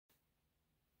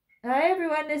Hi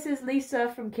everyone, this is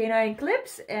Lisa from Canine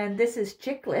Clips, and this is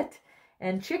Chicklet.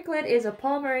 And Chicklet is a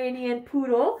Pomeranian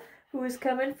poodle who is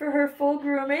coming for her full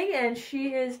grooming, and she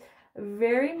is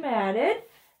very matted,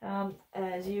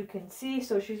 as you can see.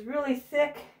 So she's really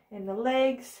thick in the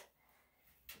legs,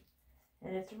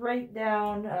 and it's right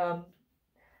down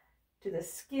to the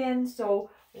skin.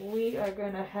 So we are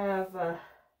going to have to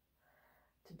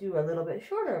do a little bit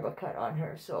shorter of a cut on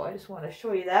her. So I just want to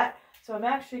show you that. So I'm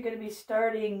actually going to be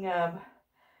starting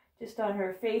just on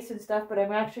her face and stuff, but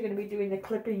I'm actually going to be doing the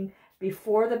clipping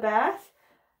before the bath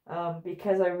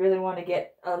because I really want to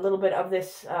get a little bit of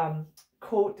this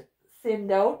coat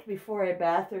thinned out before I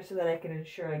bath her so that I can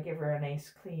ensure I give her a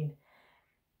nice clean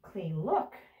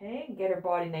look. Okay, and get her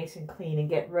body nice and clean and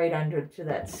get right under to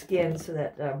that skin so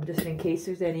that just in case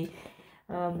there's any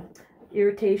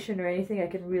irritation or anything, I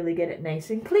can really get it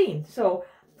nice and clean. So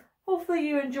hopefully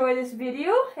you enjoy this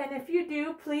video, and if you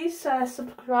do, please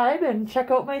subscribe and check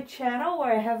out my channel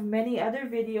where I have many other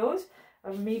videos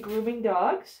of me grooming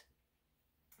dogs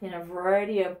in a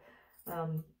variety of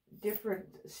different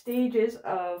stages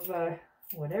of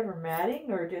whatever,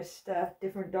 matting or just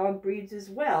different dog breeds as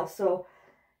well. So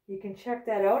you can check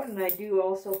that out, and I do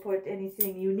also put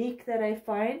anything unique that I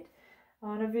find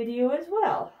on a video as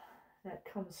well. That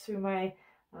comes through my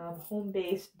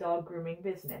home-based dog grooming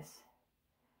business.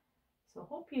 So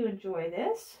hope you enjoy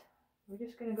this. We're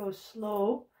just going to go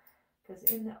slow because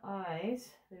in the eyes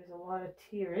there's a lot of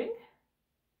tearing.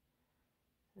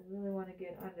 I really want to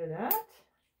get under that.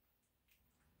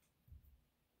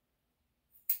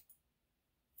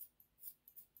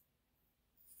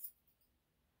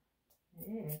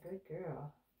 Yeah, good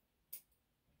girl.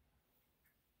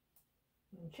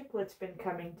 And Chicklet's been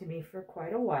coming to me for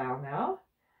quite a while now,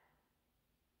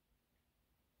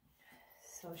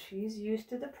 so she's used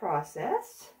to the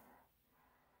process.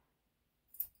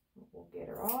 We'll get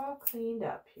her all cleaned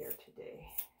up here today.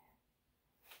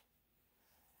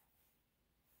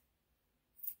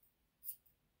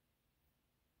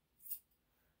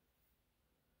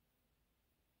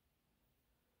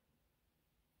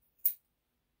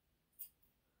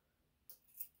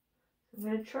 I'm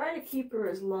going to try to keep her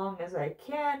as long as I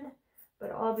can,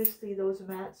 but obviously those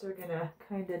mats are going to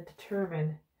kind of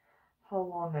determine how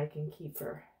long I can keep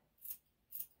her.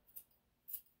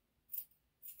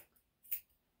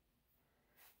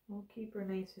 We'll keep her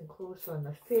nice and close on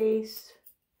the face,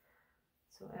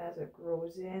 so as it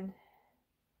grows in,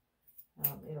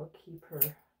 it'll keep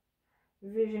her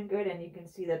vision good, and you can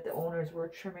see that the owners were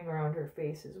trimming around her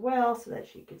face as well so that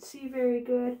she could see very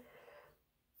good.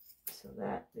 So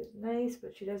that is nice,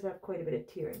 but she does have quite a bit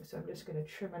of tearing, so I'm just going to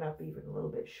trim it up even a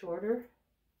little bit shorter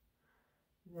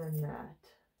than that.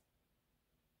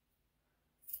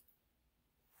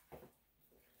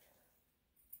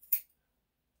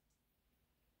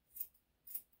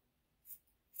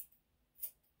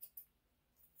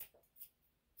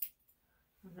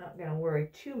 I'm not going to worry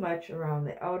too much around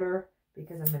the outer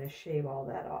because I'm going to shave all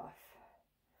that off.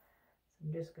 So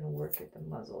I'm just going to work at the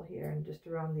muzzle here and just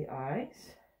around the eyes.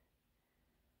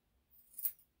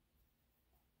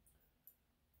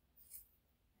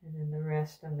 And then the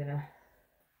rest I'm going to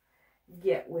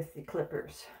get with the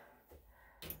clippers.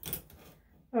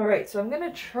 All right, so I'm going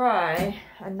to try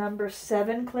a number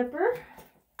 7 clipper.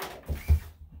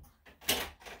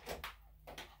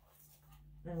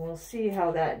 And we'll see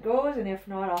how that goes, and if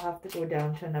not, I'll have to go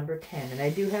down to number 10. And I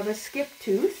do have a skip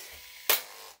tooth,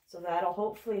 so that'll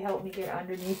hopefully help me get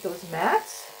underneath those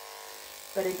mats.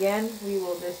 But again, we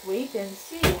will just wait and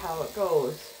see how it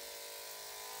goes.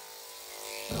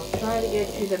 I'll try to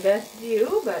get you the best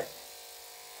view, but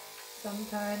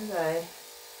sometimes I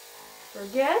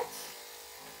forget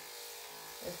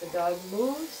as the dog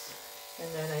moves, and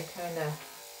then I kind of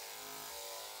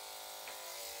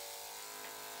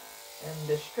am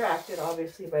distracted,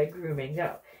 obviously, by grooming.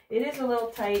 Now, it is a little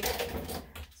tight,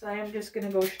 so I am just going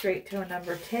to go straight to a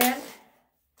number 10.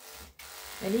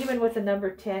 And even with a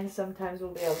number 10, sometimes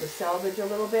we'll be able to salvage a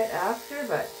little bit after,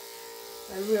 but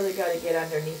I really got to get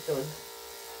underneath those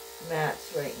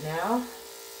mats right now. And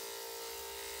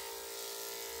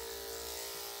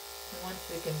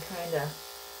once we can kind of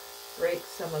break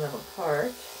some of them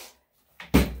apart.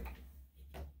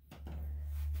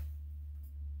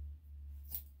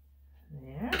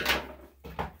 There.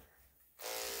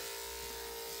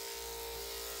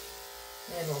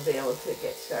 And we'll be able to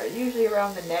get started. Usually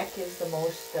around the neck is the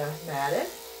most matted.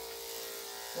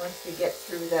 Once we get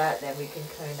through that, then we can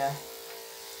kind of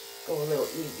go a little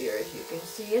easier, as you can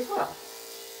see as well.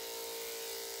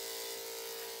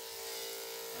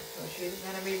 So she's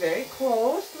going to be very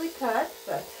closely cut,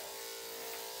 but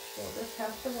she'll just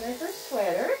have to wear her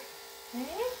sweater.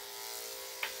 Okay?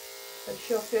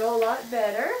 she'll feel a lot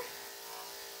better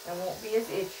and won't be as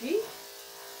itchy.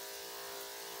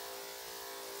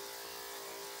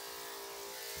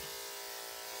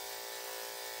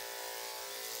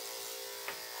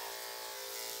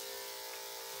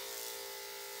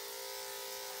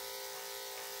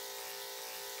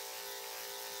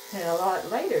 And a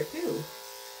lot lighter too.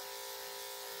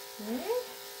 Okay.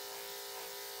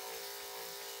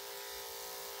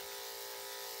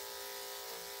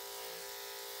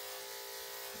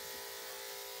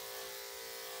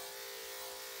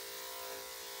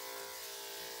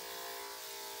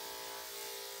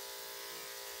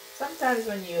 Sometimes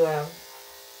when you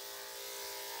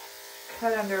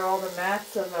cut under all the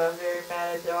mats of a very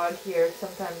matted dog here,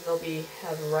 sometimes they'll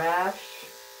have rash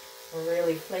or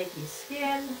really flaky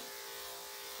skin.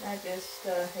 That just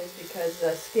is because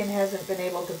the skin hasn't been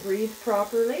able to breathe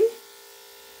properly.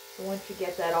 So once you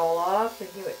get that all off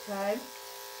and give it time,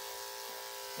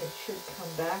 it should come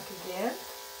back again.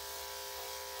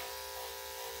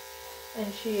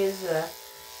 And she is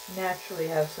naturally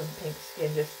have some pink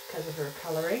skin just because of her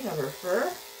coloring of her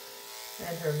fur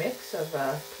and her mix of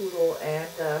Poodle and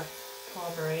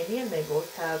Pomeranian. They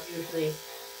both have usually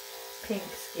pink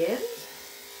skins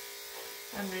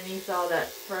underneath all that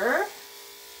fur.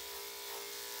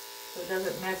 So it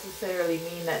doesn't necessarily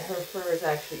mean that her fur is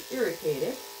actually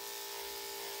irritated.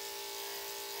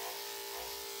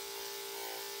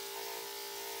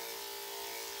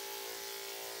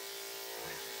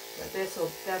 But this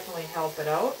will definitely help it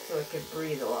out so it can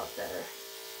breathe a lot better.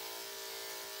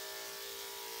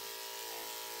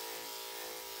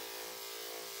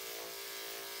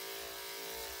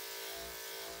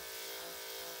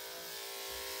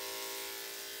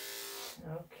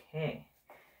 Okay.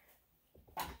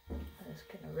 I'm just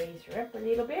going to raise her up a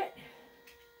little bit.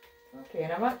 Okay,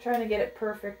 and I'm not trying to get it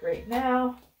perfect right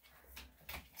now.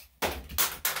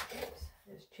 Oops,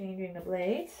 just changing the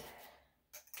blades.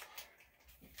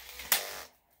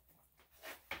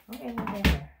 Okay,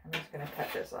 there. I'm just going to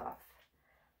cut this off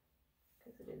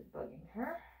because it is bugging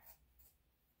her.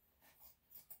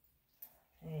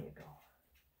 There you go.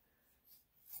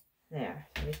 There,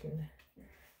 so you can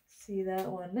see that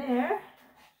one there.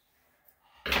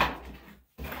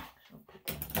 So put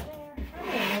that there.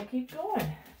 Okay, we'll keep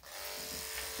going.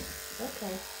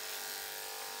 Okay.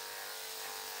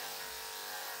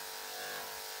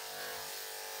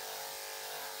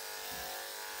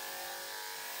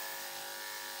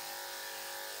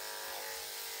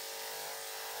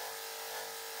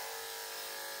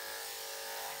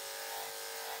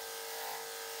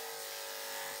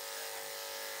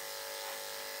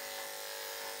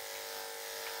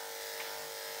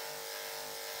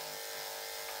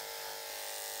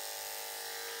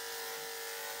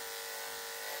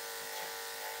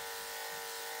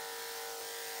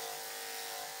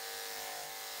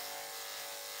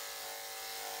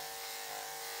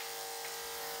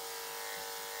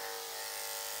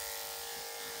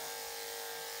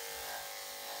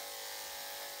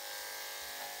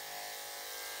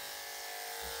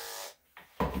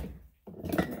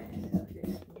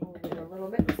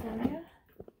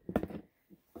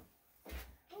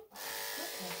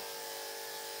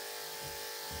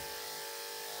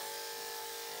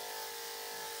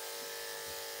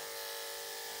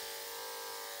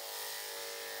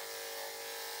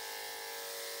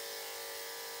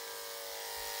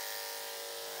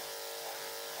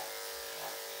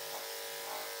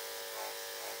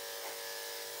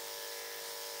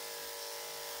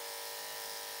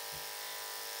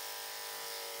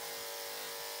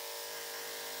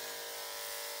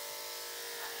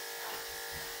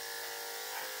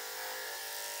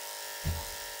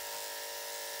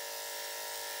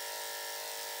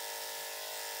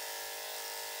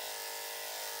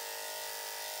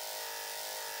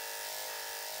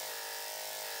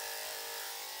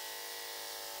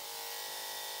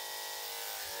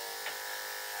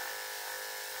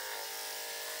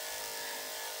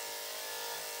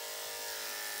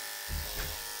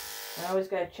 I always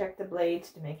got to check the blades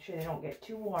to make sure they don't get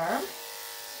too warm,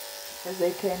 because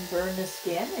they can burn the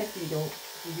skin if you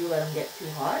do let them get too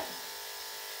hot.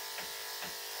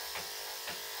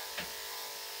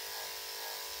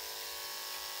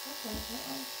 Okay,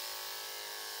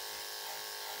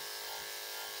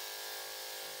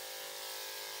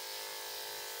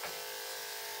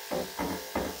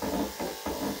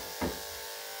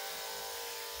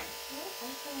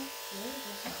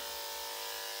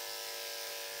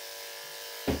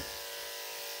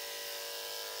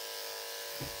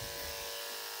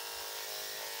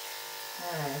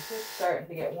 Alright, so it's starting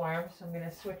to get warm, so I'm going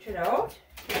to switch it out.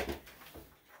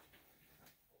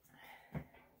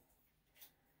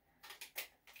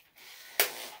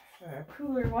 For a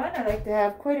cooler one, I like to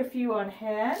have quite a few on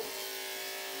hand,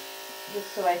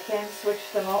 just so I can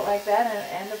switch them out like that.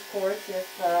 And of course,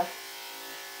 if it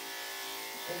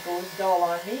goes dull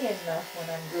on me when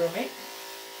I'm grooming,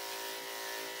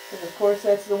 because of course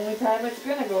that's the only time it's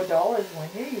going to go dull is when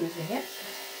you're using it.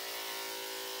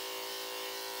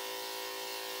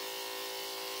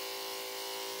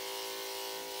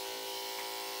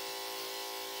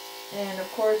 And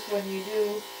of course, when you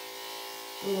do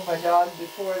groom a dog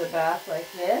before the bath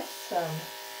like this,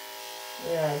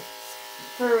 the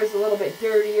fur is a little bit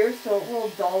dirtier, so it will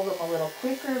dull them a little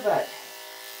quicker, but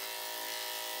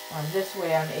this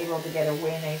way I'm able to get a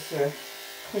way nicer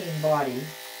clean body,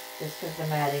 just because the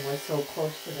matting was so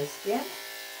close to the skin.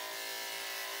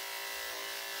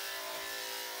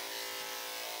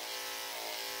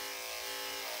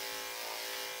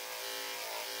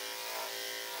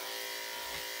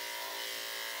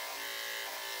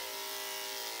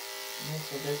 And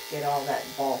this will just get all that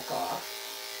bulk off.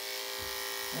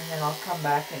 And then I'll come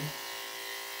back and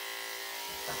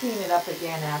clean it up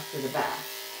again after the bath.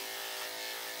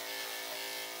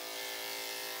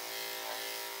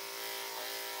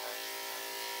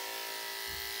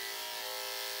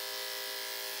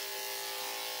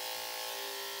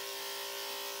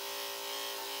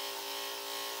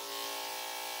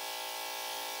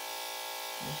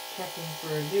 Just checking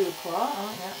for a dew claw.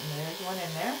 Oh yeah, and there's one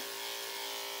in there.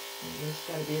 You just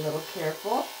got to be a little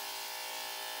careful,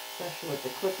 especially with the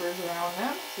clippers around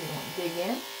them, so you don't dig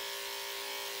in.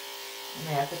 And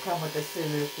they have to come with the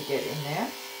scissors to get in there.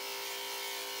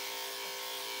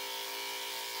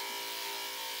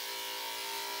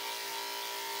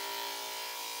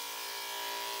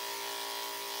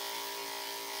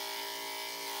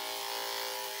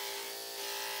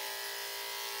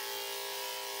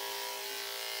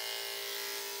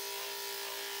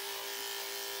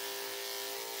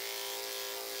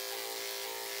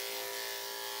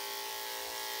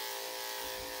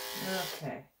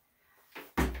 Okay,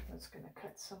 just going to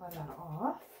cut some of that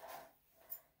off.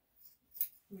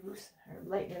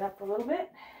 Lighten it up a little bit.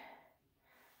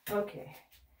 Okay.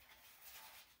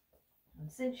 And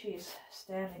since she's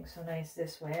standing so nice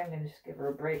this way, I'm going to just give her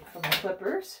a break from the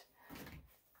clippers.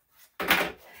 And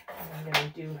I'm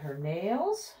going to do her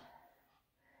nails.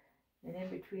 And in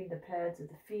between the pads of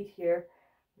the feet here,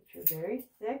 which are very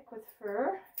thick with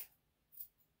fur.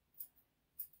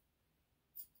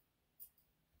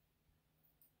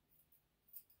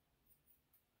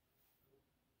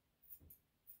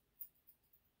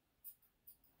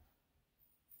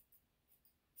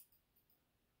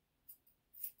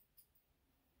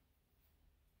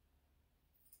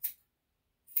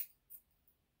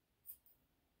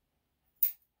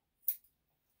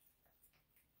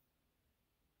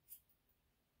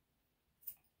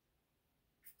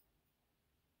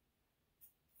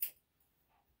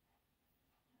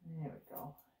 There we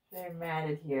go. Very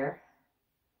matted here.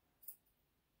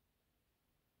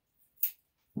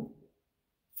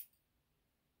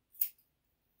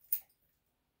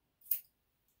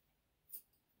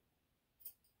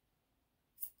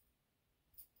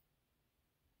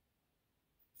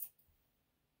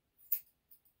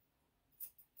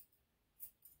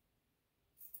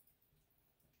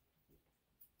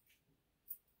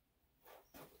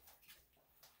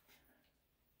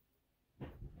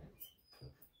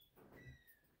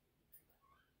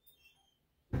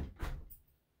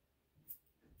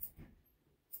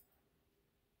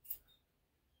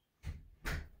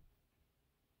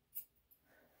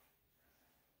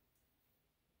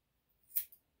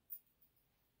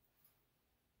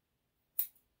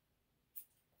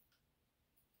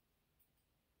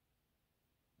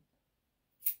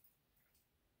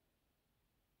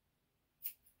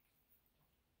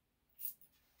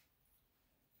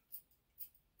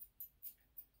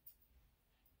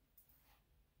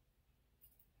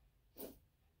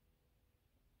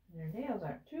 Their nails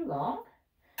aren't too long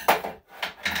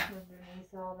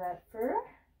underneath all that fur.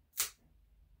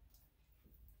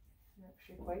 They're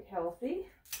actually quite healthy.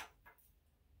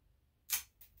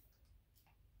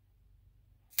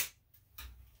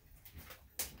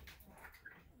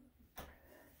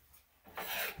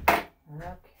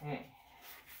 Okay,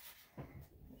 I'm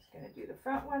just going to do the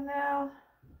front one now.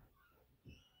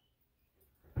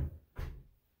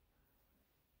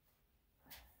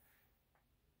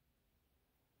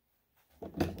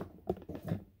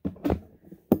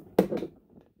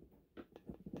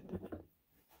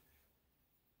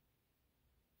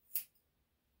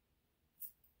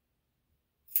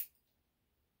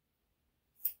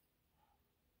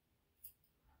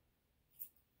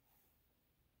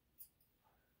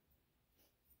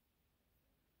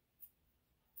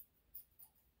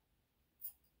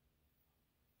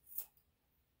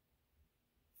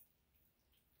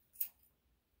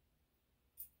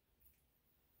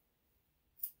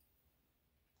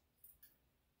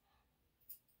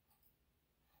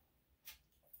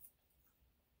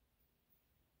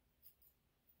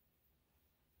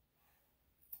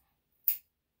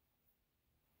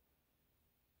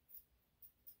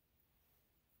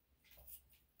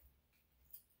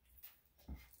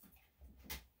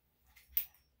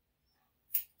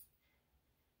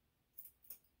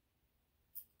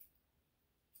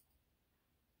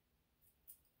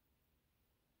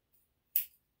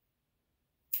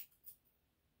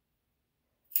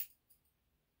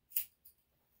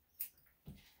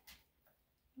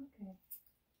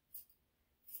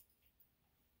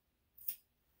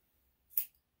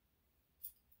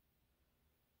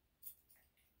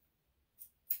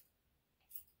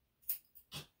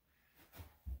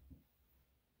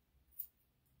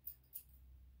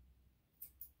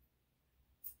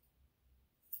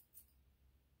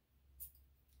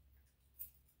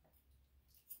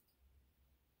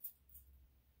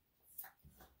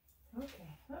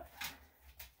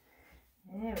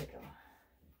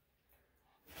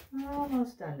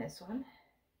 Almost done this one.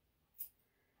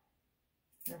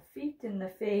 The feet and the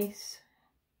face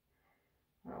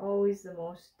are always the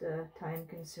most time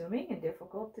consuming and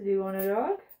difficult to do on a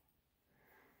dog.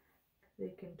 They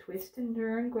can twist and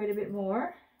turn quite a bit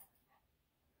more.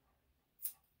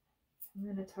 And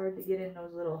then it's hard to get in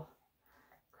those little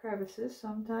crevices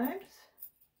sometimes.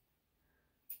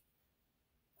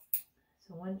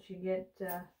 So once you get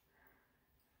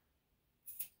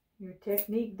your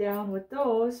technique down with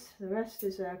those, the rest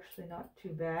is actually not too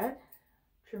bad.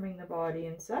 Trimming the body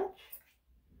and such.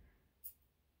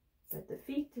 But the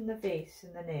feet and the face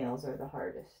and the nails are the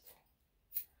hardest.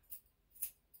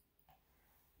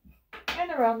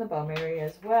 And around the bum area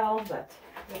as well, but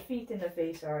the feet and the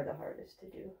face are the hardest to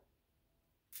do.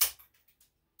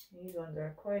 These ones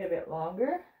are quite a bit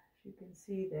longer, as you can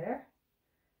see there.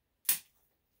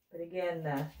 But again,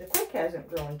 the quick hasn't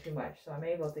grown too much, so I'm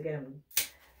able to get them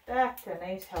back to a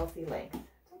nice healthy length.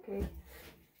 It's okay.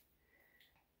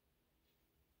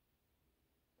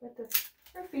 But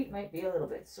her feet might be a little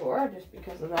bit sore just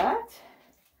because of that.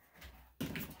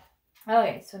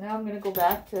 Okay, so now I'm going to go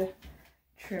back to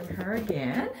trim her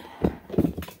again.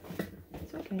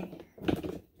 It's okay.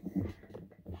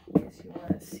 I guess you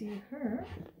want to see her.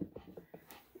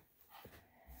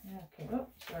 Okay, oh,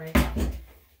 sorry.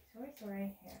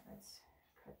 Sorry. Here, let's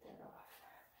cut that off.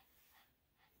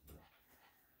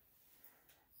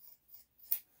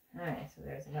 Alright, so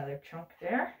there's another chunk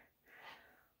there.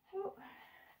 Ooh.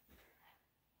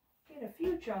 Get a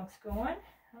few chunks going.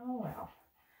 Oh well.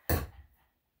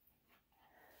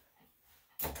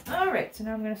 Alright, so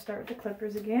now I'm going to start with the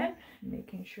clippers again,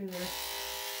 making sure they're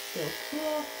still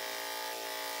cool.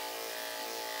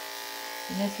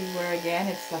 And this is where, again,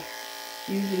 it's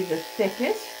usually the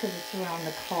thickest because it's around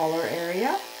the collar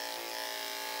area.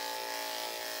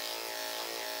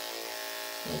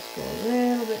 Let's go a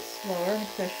little bit slower,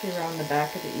 especially around the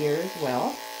back of the ear as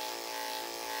well.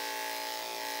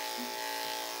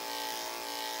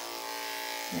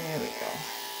 There we go.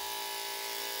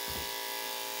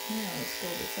 Now let's go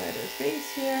beside her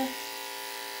face here.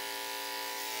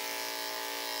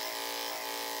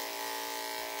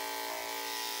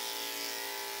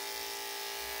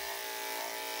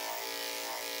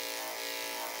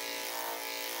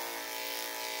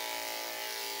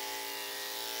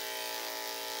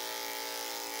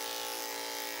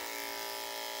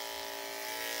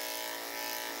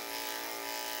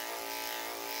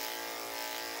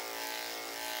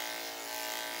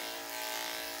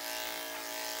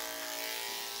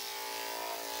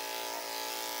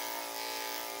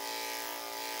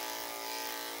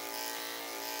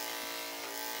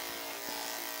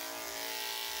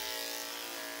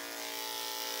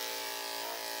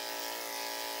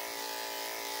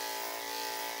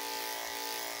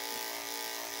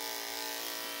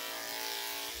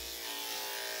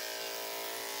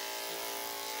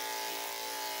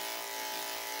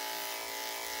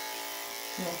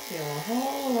 You'll feel a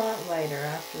whole lot lighter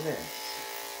after this.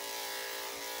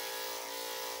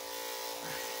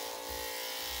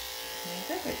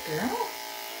 That's a good girl.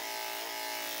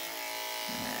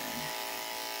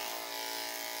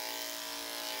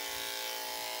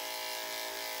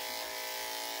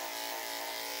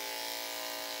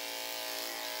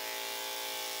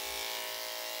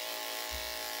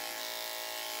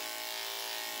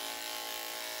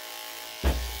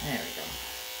 There we go.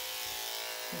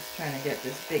 Just trying to get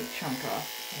this big chunk off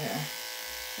there.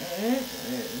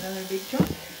 There's another big chunk.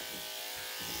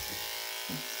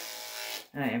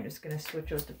 Alright, I'm just going to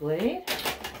switch out the blade.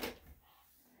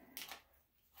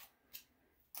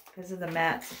 Because of the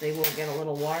mats, they will get a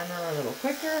little warmer a little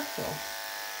quicker. So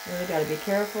you really got to be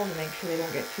careful to make sure they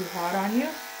don't get too hot on you.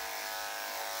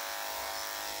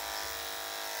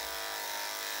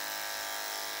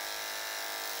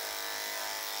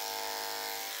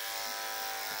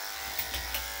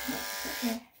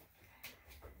 Okay.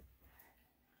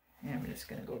 And I'm just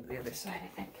going to go to the other side, I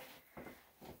think.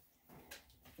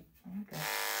 Okay.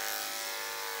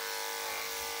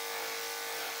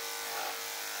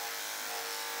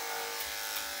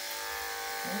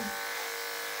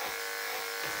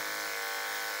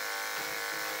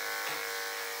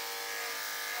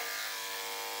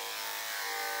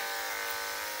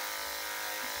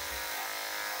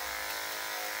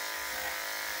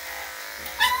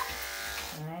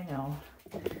 I know.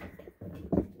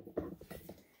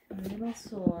 A little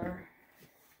sore.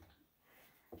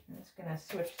 I'm just going to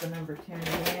switch the number 10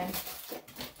 again.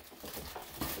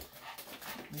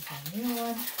 Make a new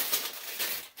one.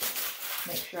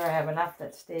 Make sure I have enough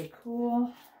that stay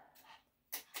cool.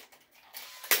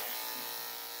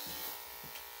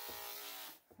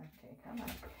 Okay, come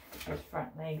on. Those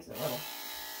front legs a little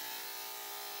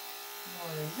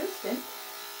more resistant.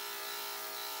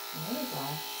 There you go.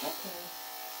 Okay.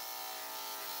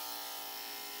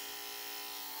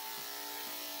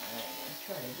 I'm going to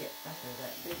try to get under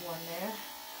that big one there.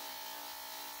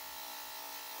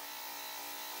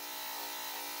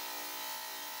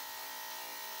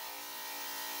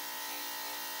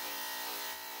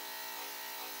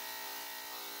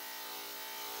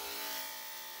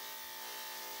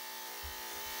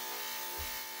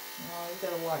 Oh, you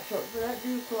gotta watch out for that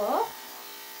dew claw.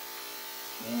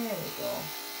 There we go.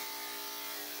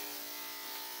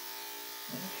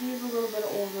 And she's a little bit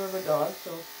older of a dog,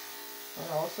 so but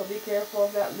also be careful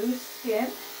of that loose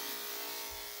skin.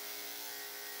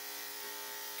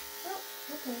 Oh,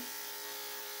 okay.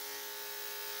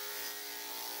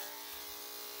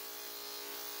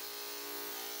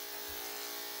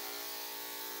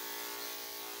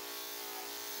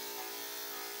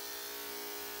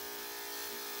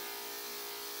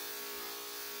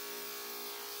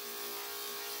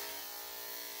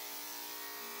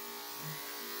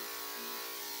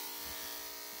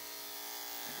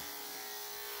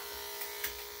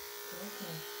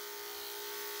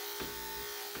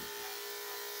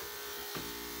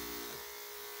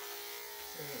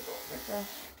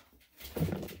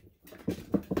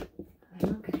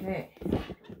 Okay.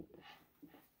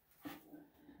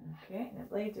 Okay, the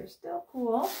blades are still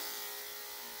cool.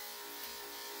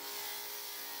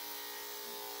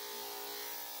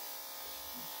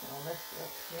 I'll lift it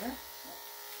up here.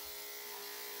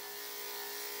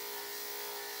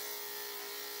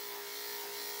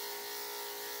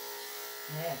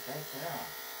 Yeah, good girl.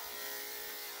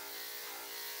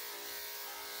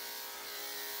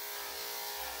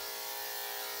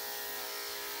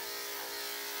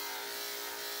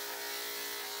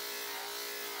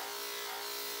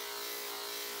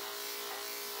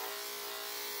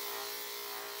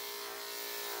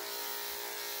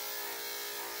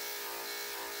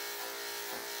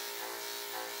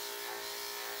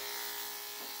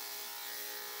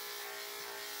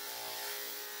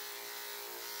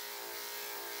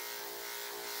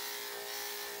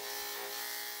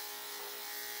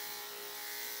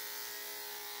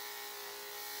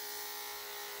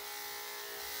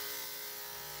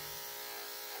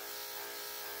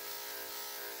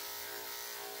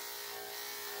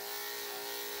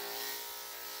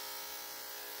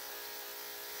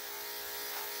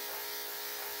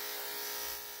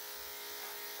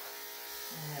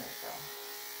 There we go.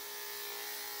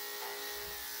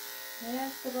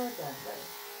 Just about done, buddy.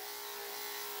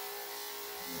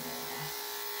 Yeah.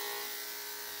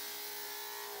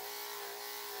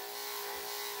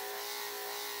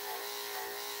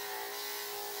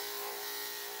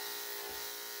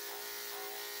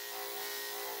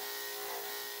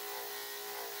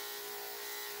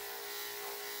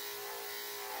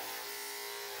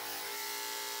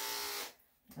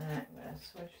 Alright, I'm going to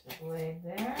switch the blade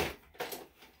there.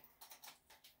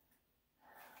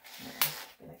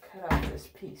 I'm going to cut off this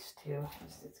piece too,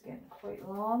 because it's getting quite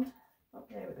long. Oh,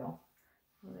 there we go.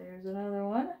 Well, there's another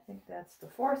one. I think that's the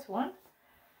fourth one.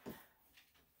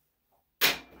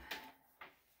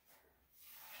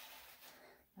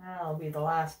 That'll be the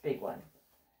last big one.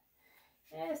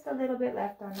 Just a little bit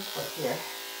left on the foot here.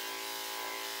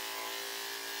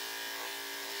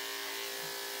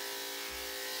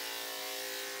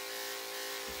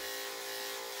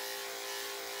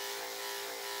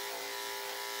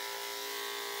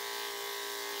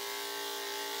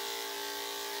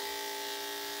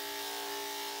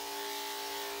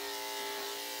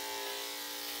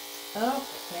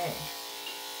 Okay.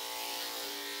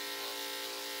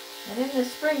 And in the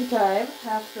springtime,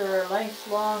 after nice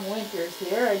long winters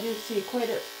here, I do see quite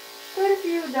a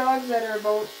few dogs that are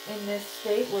about in this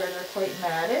state where they're quite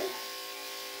matted.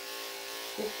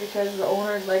 Just because the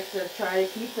owners like to try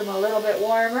to keep them a little bit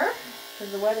warmer,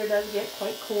 because the weather does get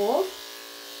quite cold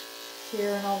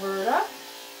here in Alberta.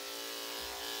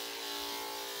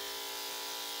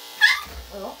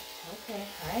 Oh, okay,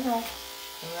 I know.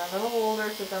 I'm a little older,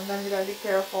 so sometimes you gotta be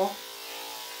careful.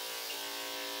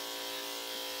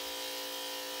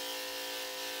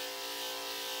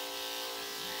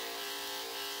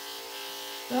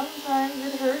 Sometimes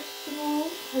it hurts to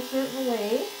move a certain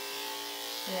way.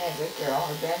 Yeah, good girl.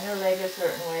 Or bend your leg a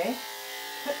certain way.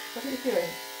 What are you doing?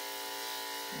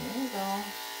 There you go.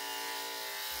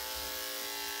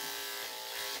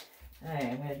 Alright,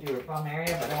 I'm going to do her bum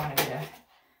area, but I want to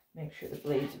make sure the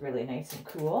blade's really nice and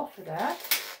cool for that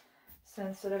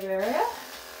sensitive area.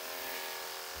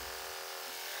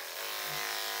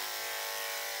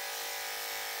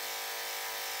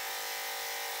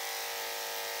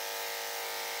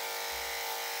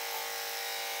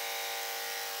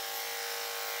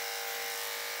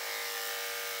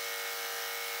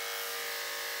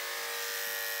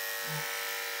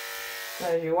 So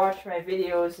as you watch my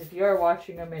videos, if you're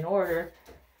watching them in order,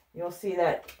 you'll see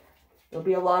that there'll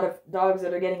be a lot of dogs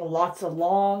that are getting lots of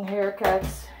long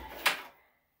haircuts.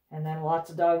 And then lots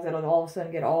of dogs that'll all of a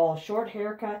sudden get all short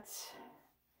haircuts.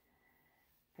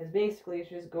 Because basically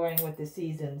it's just going with the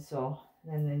season. So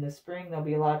then in the spring there'll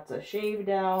be lots of shave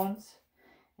downs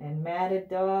and matted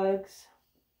dogs.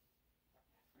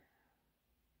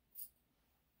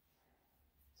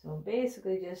 So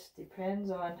basically just depends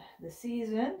on the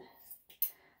season.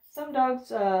 Some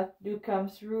dogs do come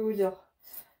through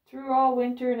all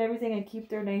winter and everything and keep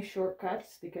their nice short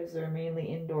cuts because they're mainly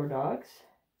indoor dogs.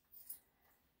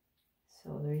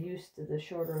 So they're used to the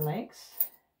shorter lengths.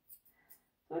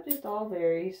 So it just all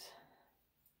varies.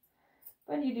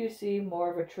 But you do see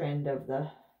more of a trend of the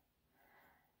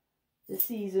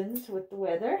seasons with the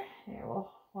weather. Here,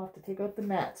 we'll have to take out the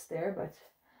mats there, but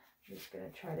I'm just going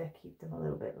to try to keep them a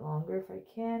little bit longer if I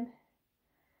can.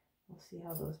 We'll see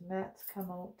how those mats come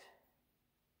out.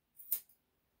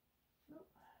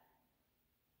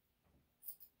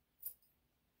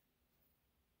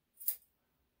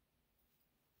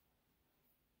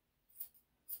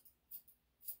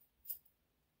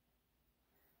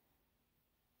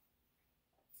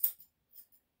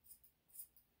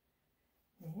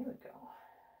 Here we go.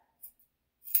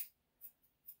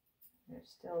 There's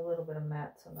still a little bit of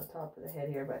mats on the top of the head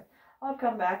here, but I'll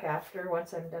come back after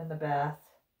once I'm done the bath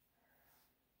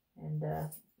and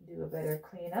do a better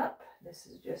cleanup. This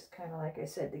is just kind of like I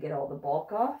said to get all the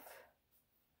bulk off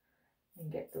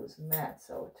and get those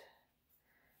mats out,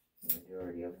 the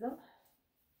majority of them.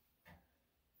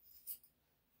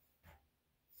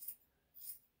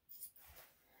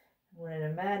 When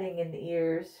I'm matting in the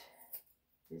ears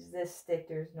is this thick,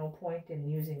 there's no point in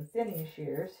using thinning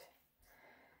shears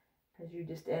because you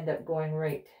just end up going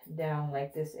right down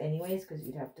like this anyways because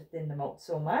you'd have to thin them out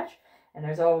so much. And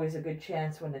there's always a good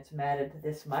chance when it's matted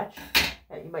this much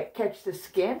that you might catch the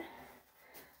skin.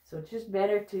 So it's just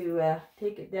better to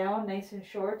take it down nice and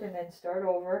short and then start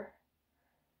over.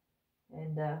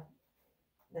 And the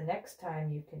next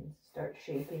time you can start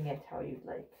shaping it how you'd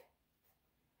like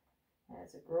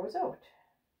as it grows out.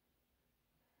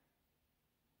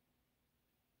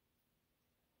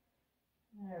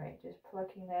 All right, just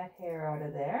plucking that hair out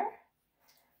of there.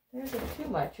 There isn't too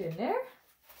much in there.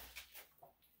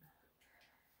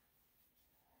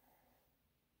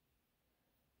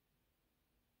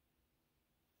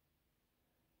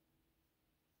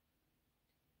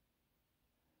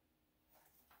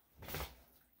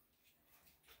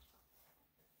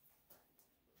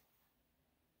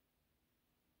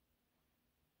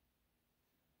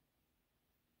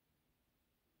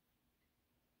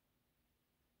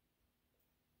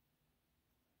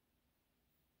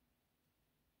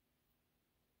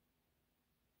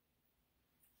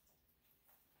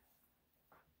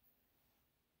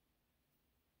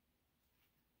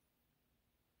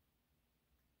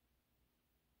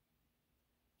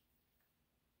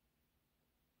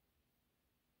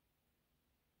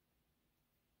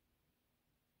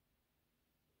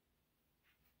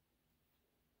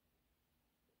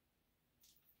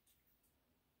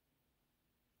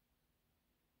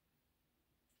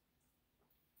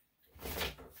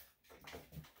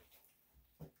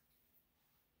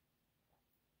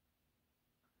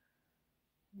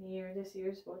 This ear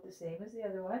is about the same as the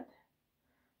other one.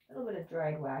 A little bit of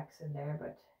dried wax in there,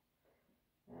 but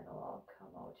that'll all come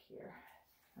out here.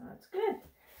 That's good.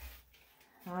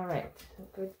 All right, so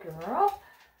good girl.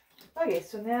 Okay,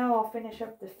 so now I'll finish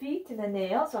up the feet and the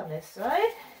nails on this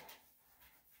side.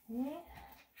 Okay.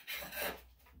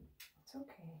 It's okay.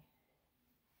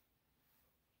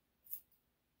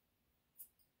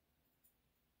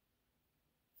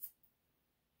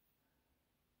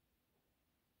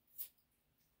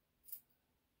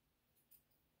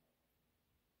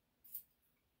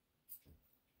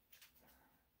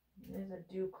 There's a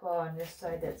dew claw on this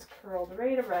side that's curled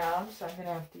right around, so I'm going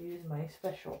to have to use my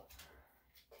special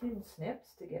tin snips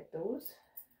to get those.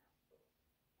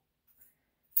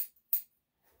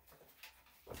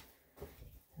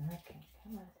 Okay,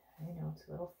 come on. I know it's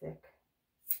a little thick.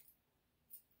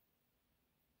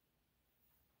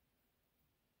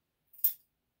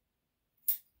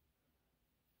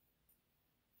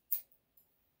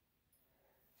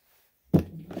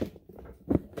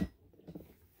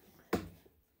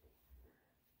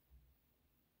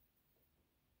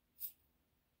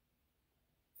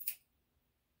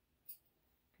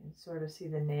 Sort of see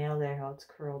the nail there, how it's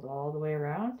curled all the way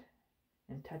around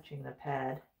and touching the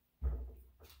pad.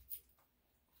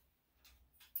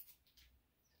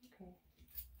 Okay.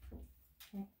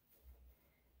 Okay.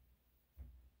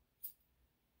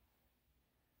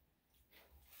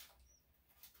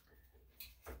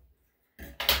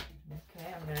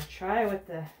 try with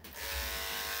the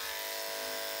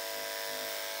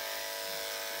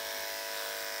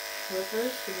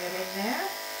clippers to get in there.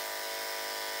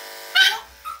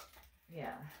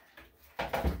 Yeah,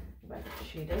 but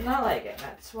she does not like it.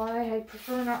 That's why I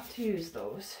prefer not to use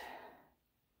those.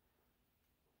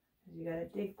 You gotta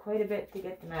dig quite a bit to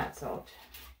get the mats out.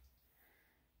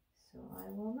 So I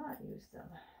will not use them.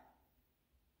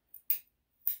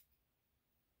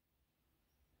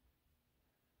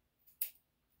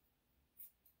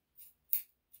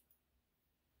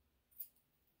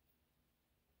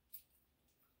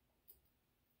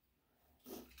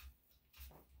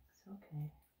 It's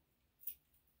okay.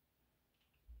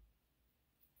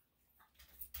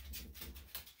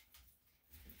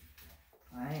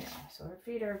 I know, so her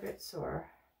feet are a bit sore.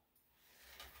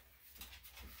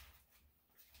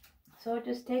 So it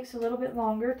just takes a little bit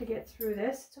longer to get through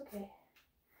this. It's okay,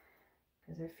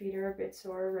 because her feet are a bit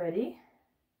sore already.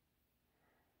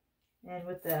 And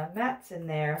with the mats in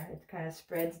there, it kind of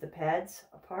spreads the pads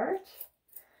apart,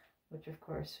 which of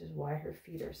course is why her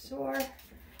feet are sore. It's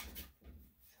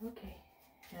okay.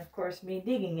 And of course, me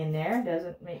digging in there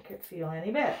doesn't make it feel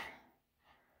any better.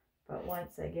 But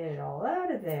once I get it all out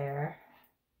of there,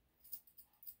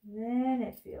 then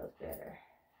it feels better.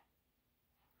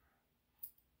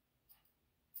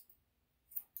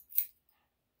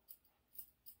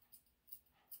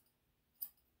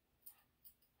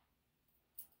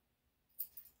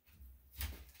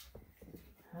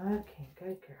 Okay,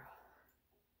 good girl.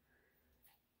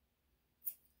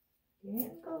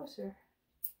 Getting closer.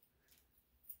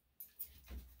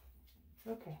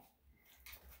 Okay.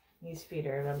 These feet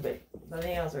are a little bit, the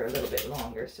nails are a little bit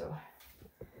longer, so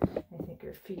I think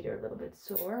her feet are a little bit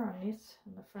sore on these,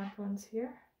 on the front ones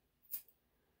here.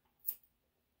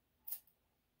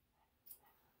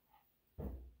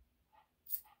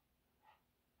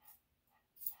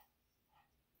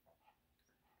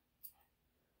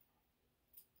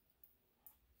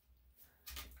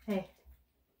 Hey,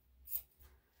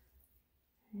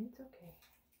 it's okay.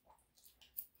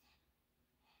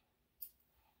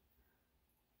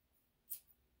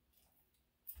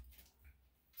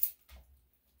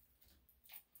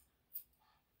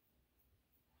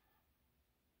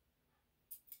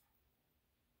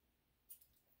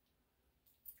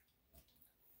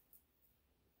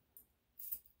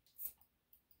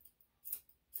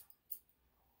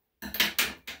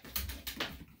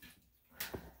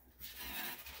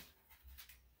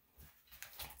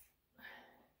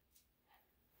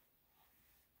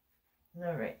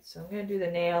 All right, so I'm going to do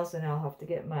the nails, and I'll have to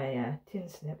get my tin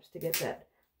snips to get that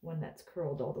one that's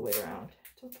curled all the way around.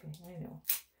 It's okay, I know.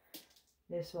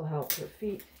 This will help her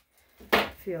feet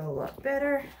feel a lot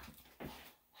better.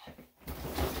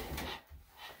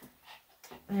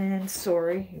 And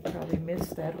sorry, you probably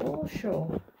missed that whole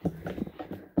show.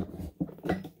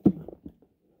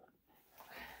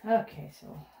 Okay,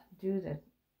 so do the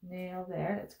nail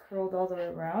there. That's curled all the way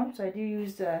around. So I do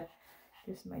use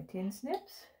just my tin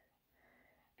snips,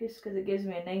 just because it gives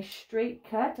me a nice straight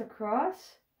cut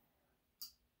across.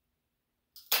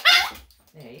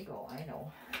 There you go, I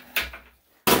know.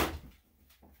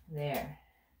 There.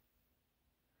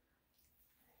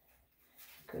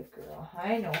 Good girl.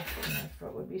 I know my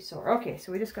foot would be sore. Okay,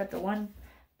 so we just got the one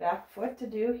back foot to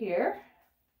do here,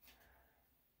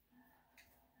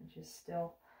 which is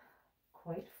still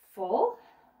quite full.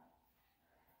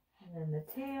 And then the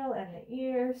tail and the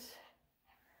ears.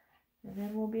 And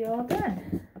then we'll be all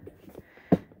done.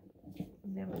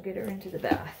 And then we'll get her into the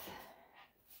bath.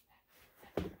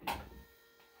 Just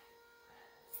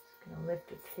gonna lift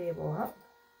the table up.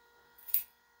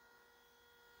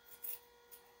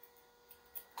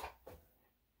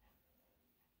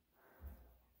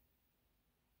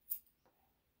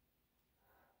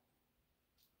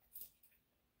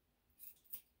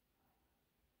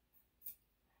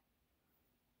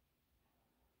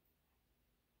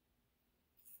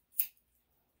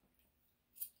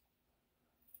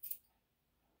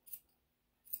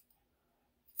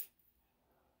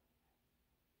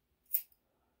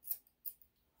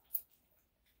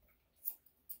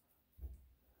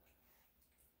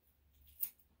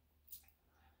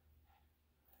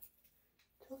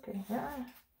 Okay, yeah.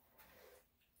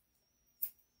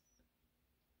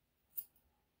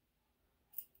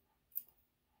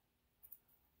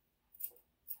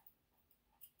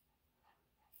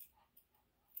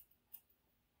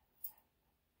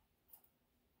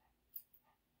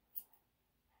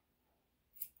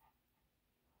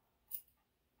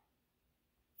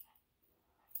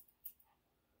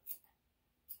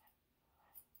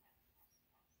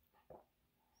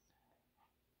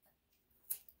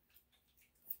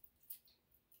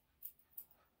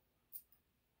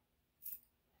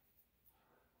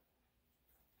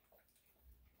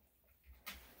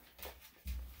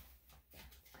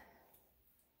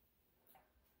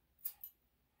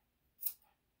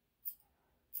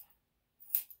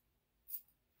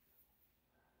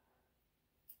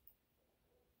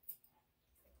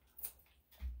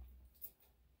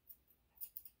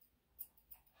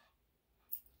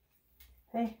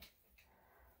 Hey.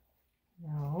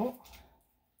 No.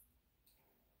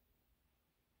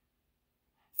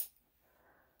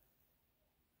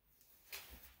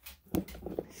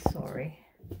 Sorry.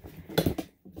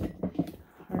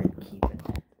 Hard keeping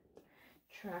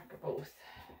track of both.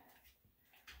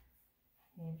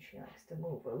 And she likes to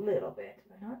move a little bit,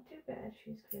 but not too bad.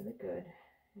 She's really good.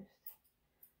 Just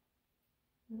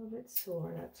a little bit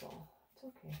sore, that's all. It's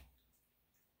okay.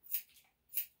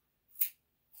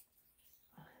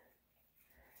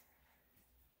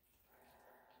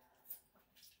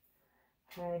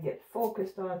 Trying to get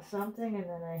focused on something, and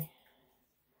then I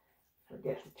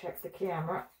forget to check the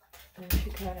camera. And she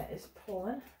kind of is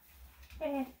pulling.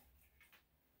 Eh.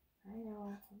 I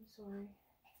know, I'm sorry.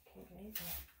 Okay, there you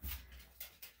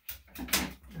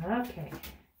go. Okay.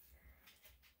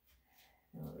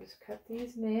 Now we'll just cut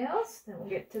these nails, then we'll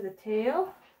get to the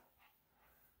tail.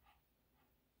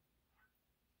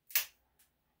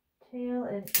 Tail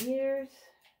and ears.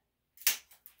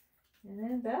 And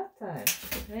then bath time.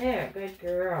 There, good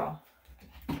girl.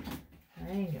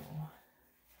 I know.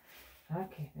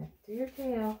 Okay, let's do your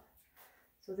tail.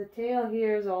 So the tail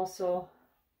here is also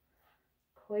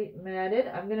quite matted.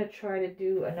 I'm going to try to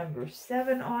do a number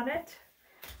 7 on it.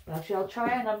 Actually, I'll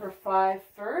try a number 5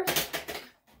 first.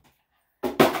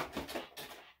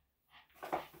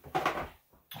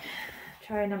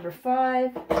 Try a number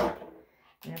 5.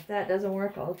 And if that doesn't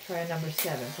work, I'll try a number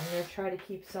 7. So I'm going to try to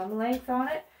keep some length on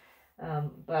it.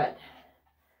 But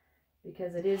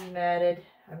because it is matted,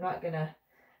 I'm not going to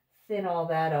thin all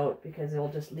that out because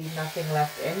it'll just leave nothing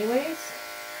left anyways.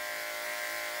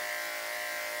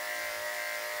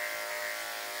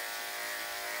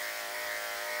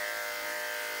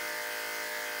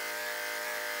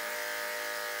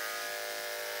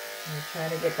 I'm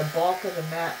trying to get the bulk of the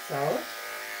mats out.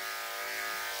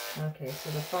 Okay, so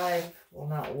the 5 will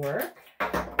not work. So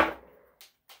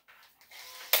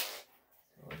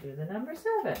we'll do the number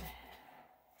 7.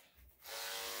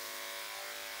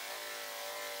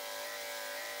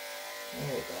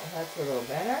 There we go, that's a little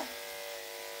better.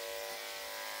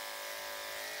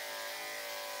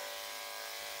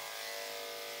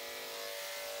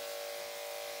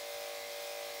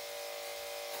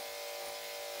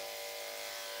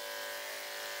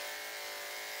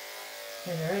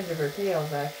 And the end of her tail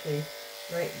is actually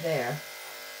right there.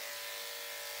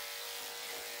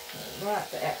 So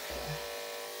lots of extra.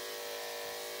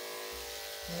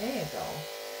 There you go.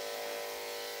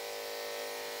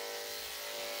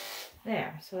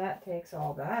 There, so that takes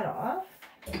all that off.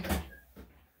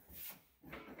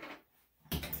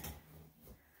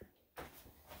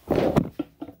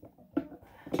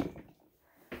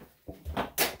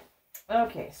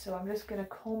 Okay, so I'm just going to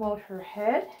comb out her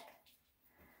head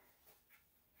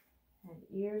and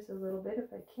ears a little bit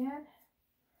if I can.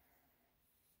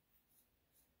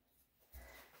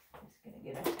 Just going to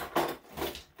get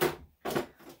a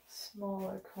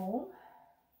smaller comb.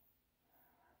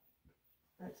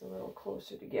 That's a little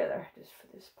closer together just for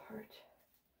this part.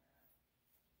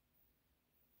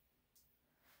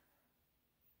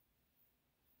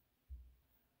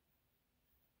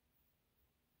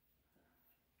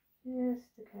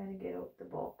 Just to kind of get out the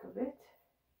bulk of it.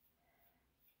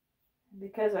 And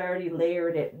because I already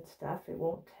layered it and stuff, it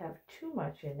won't have too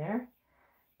much in there.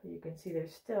 But you can see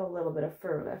there's still a little bit of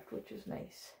fur left, which is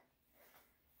nice.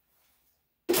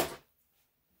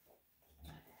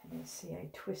 And you see I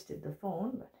twisted the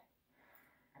phone, but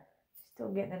still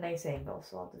getting a nice angle,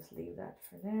 so I'll just leave that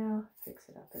for now. Fix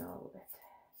it up in a little bit.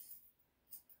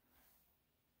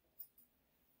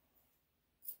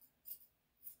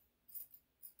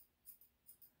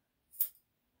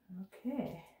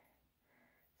 Okay.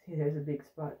 See, there's a big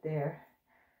spot there.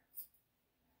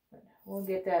 But we'll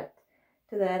get that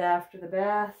to that after the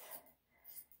bath,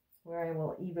 where I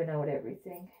will even out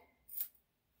everything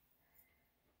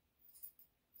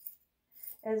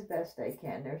as best I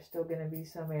can. There's still going to be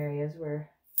some areas where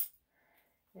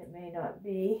it may not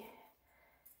be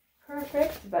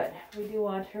perfect, but we do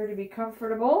want her to be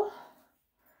comfortable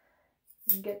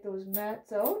and get those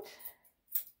mats out.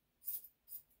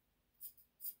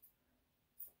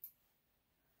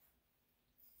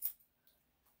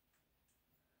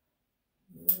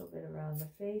 A little bit around the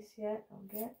face yet, I'll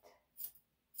get.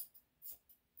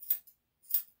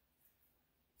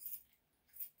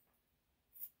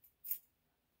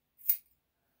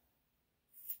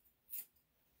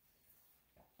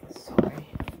 Sorry.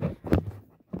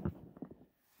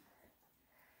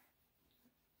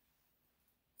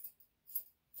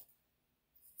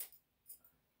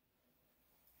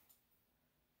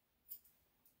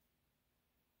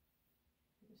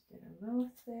 Just in her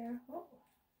mouth there. Oh.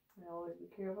 And always be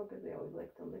careful because they always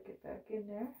like to lick it back in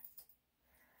there.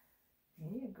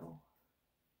 There you go.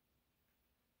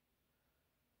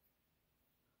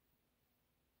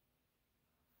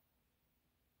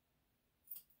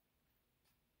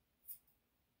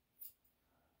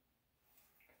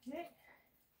 Okay.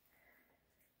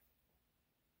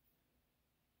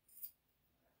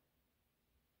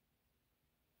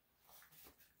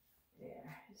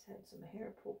 There, just had some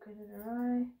hair poking in her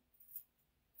eye.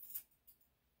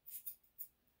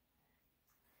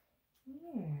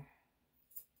 There.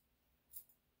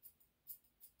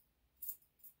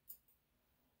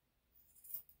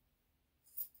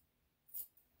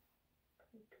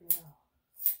 Good girl.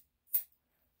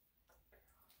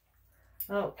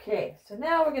 Okay, so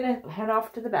now we're going to head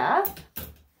off to the bath.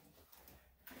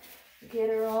 Get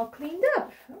her all cleaned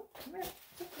up. Oh, come here.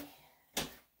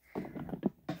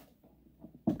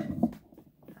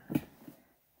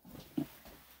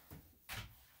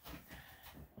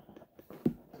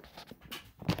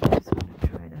 Just going to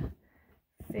try to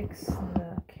fix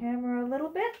the camera a little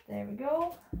bit. There we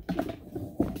go. Okay,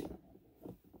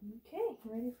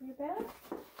 ready for your bath?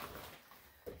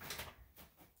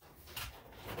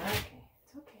 Okay,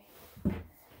 it's okay.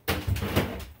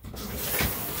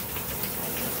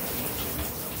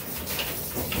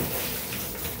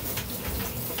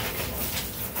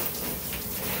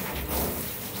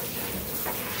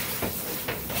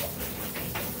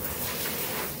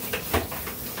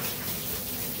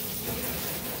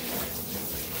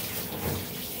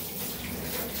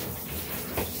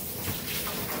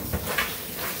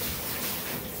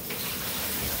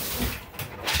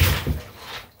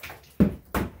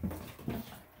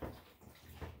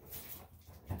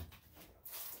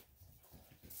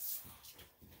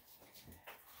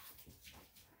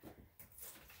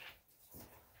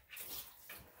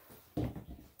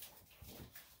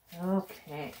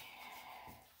 Okay.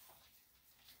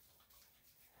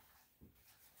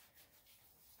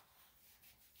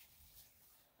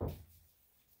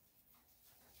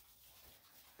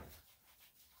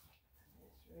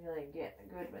 Just really getting a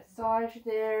good massage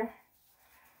there.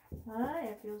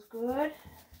 It feels good.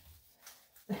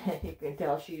 You can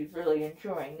tell she's really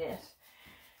enjoying this.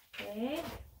 Okay.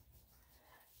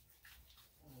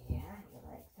 Yeah, you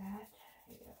like that?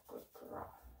 Yeah, good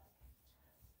girl.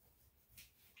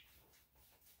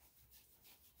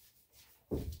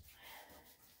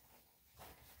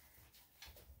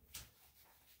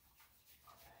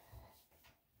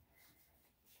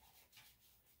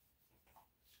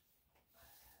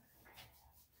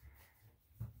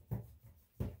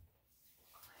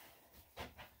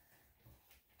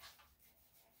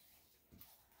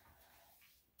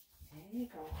 There you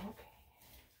go, okay.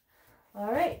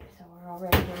 All right, so we're all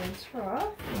ready to rinse her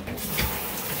off.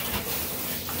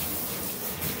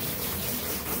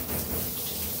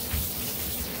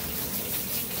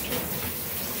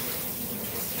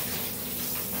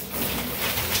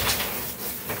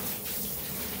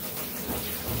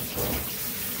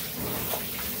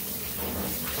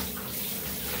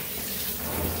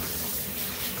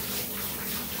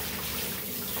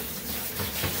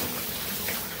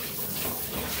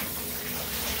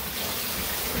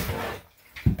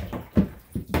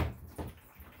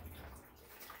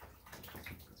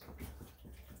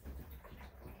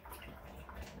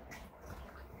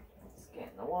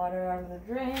 Water out of the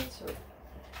drain so it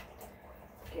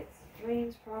gets the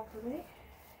drains properly.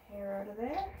 Hair out of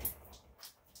there.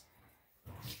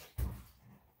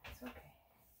 It's okay.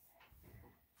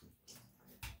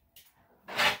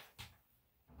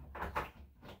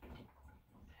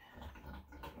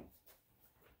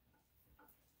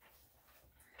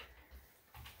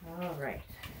 All right.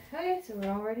 Okay, so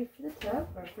we're all ready for the tub,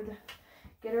 or for the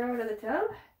get her out of the tub.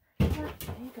 There you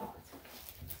go. It's okay.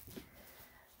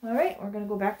 All right, we're going to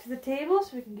go back to the table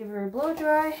so we can give her a blow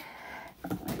dry.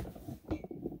 And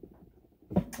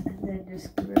then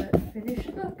just give her a finished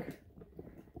look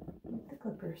with the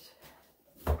clippers.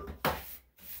 Okay,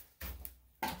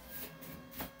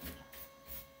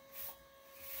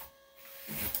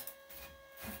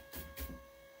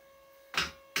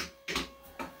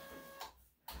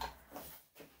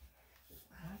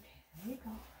 there you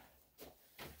go.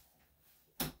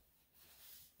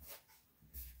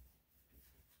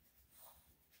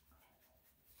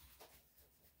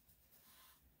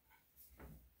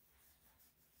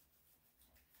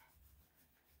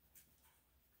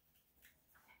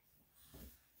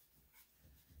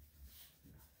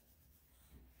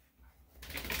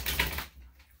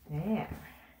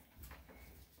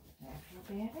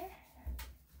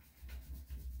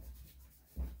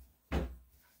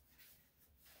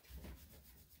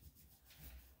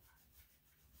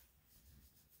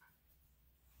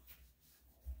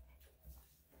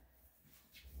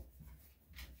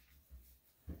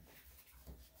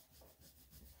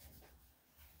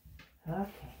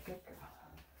 Okay, good girl.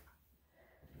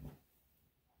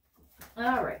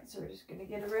 All right, so we're just gonna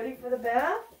get her ready for the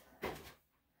bath.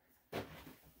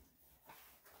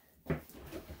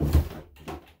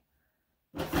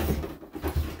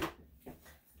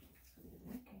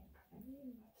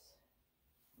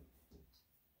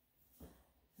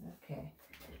 Okay,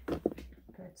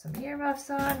 put some earmuffs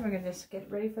on. We're gonna just get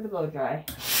ready for the blow dry.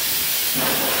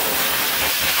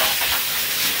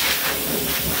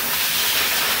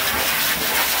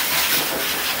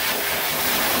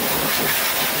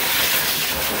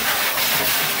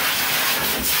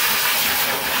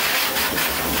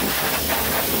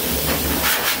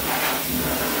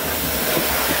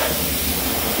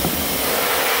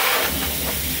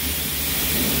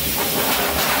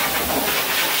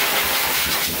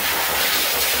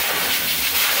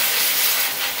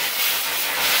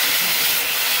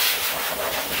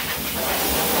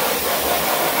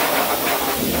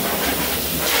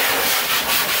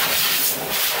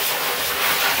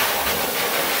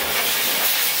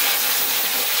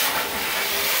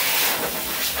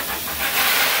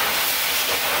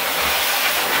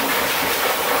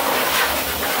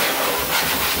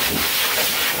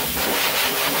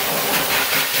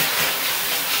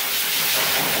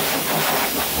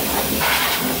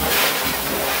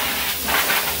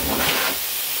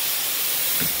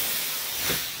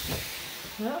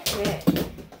 Okay.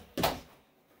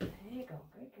 There you go.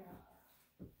 Good girl.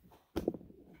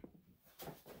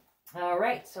 All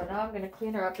right, so now I'm going to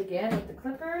clean her up again with the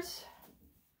clippers.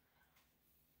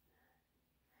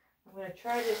 I'm going to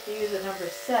try just to use a number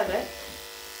 7.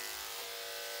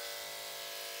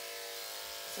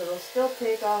 So they'll still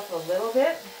take off a little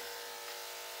bit.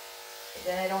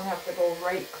 Then I don't have to go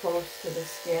right close to the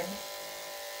skin.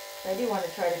 I do want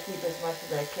to try to keep as much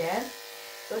as I can.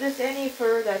 So just any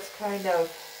fur that's kind of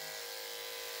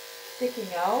sticking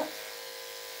out,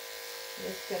 I'm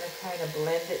just going to kind of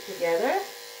blend it together.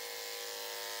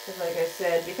 Because like I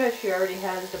said, because she already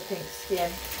has the pink skin,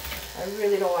 I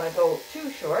really don't want to go too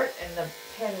short, and the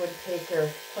pen would take her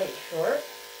quite short.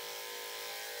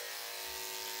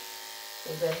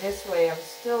 So then this way I'm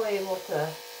still able to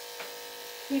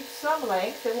keep some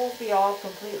length. It won't be all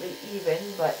completely even,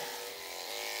 but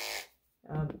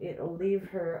it'll leave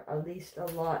her at least a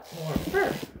lot more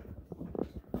fur.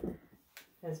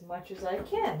 As much as I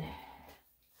can.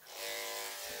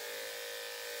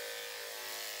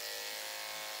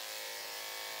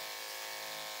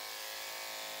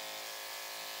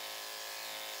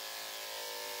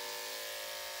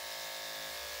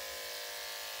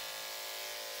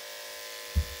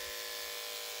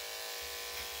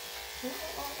 Oh,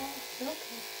 okay.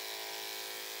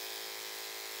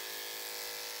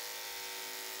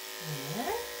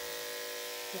 There.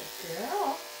 Good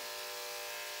girl.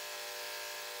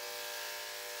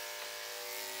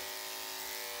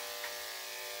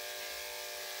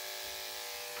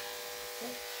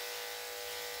 Okay.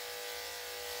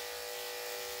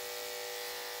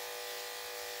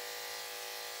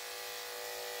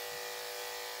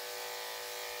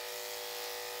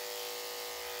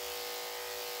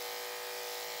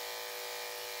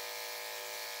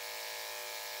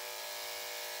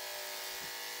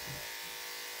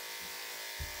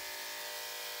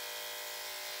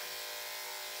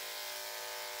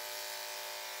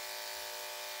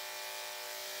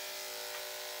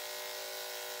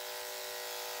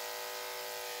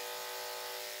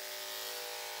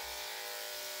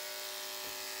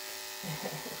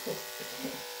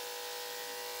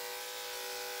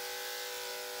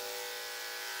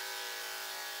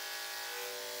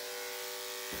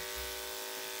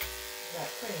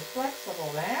 That's pretty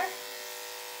flexible there.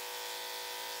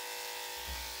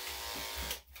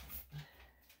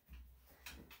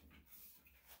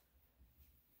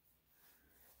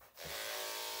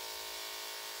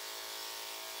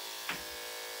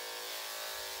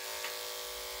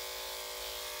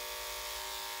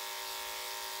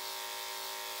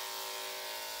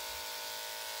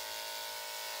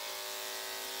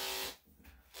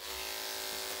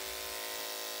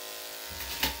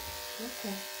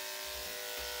 Okay.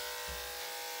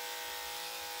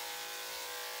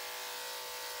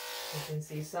 You can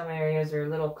see some areas are a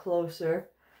little closer,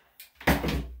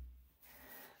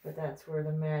 but that's where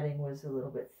the matting was a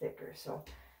little bit thicker. So,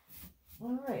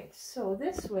 all right. So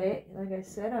this way, like I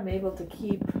said, I'm able to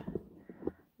keep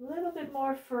a little bit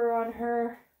more fur on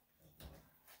her.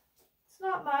 It's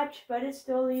not much, but it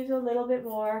still leaves a little bit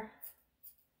more.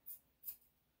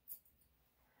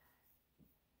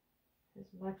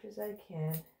 As much as I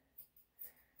can.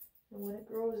 And when it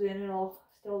grows in, it'll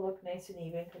still look nice and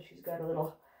even because she's got a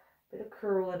little bit of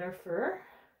curl in her fur.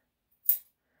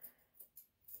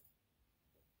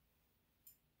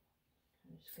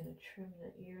 just going to trim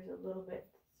the ears a little bit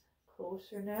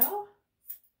closer now.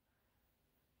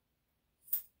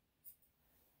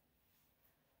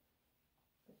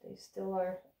 But they still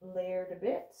are layered a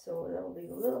bit, so that'll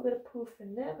leave a little bit of poof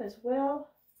in them as well.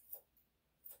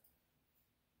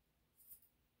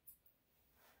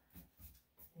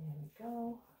 There we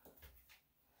go.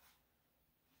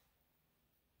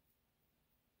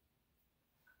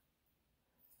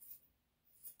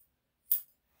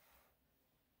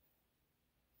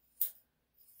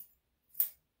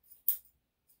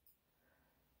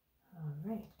 All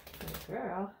right, good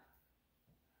girl.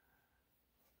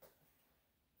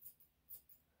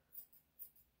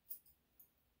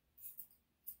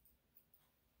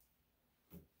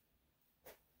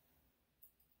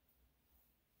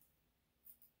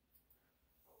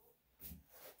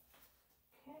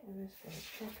 Okay, I'm just going to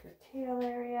check her tail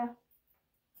area.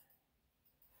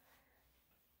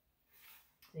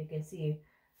 So you can see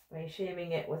by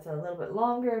shaving it with a little bit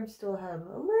longer, I'm still have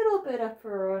a little bit of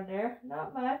fur on there.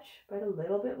 Not much, but a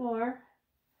little bit more.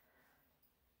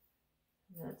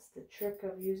 And that's the trick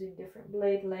of using different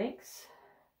blade lengths.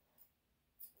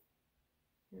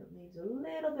 It leaves a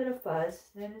little bit of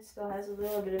fuzz. Then it still has a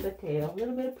little bit of a tail, a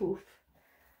little bit of poof.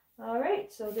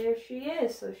 Alright, so there she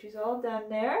is. So she's all done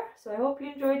there. So I hope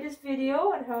you enjoyed this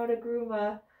video on how to groom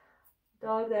a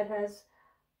dog that has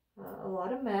a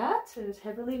lot of mats and is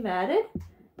heavily matted.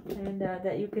 And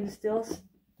that you can still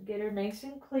get her nice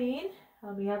and clean.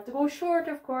 You have to go short,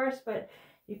 of course, but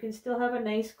you can still have a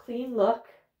nice clean look,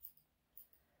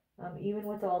 even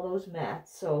with all those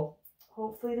mats. So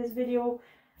hopefully this video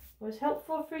was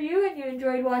helpful for you and you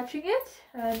enjoyed watching it.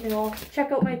 And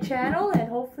check out my channel and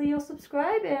hopefully you'll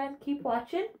subscribe and keep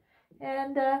watching.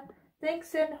 And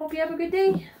thanks, and hope you have a good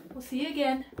day. We'll see you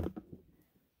again.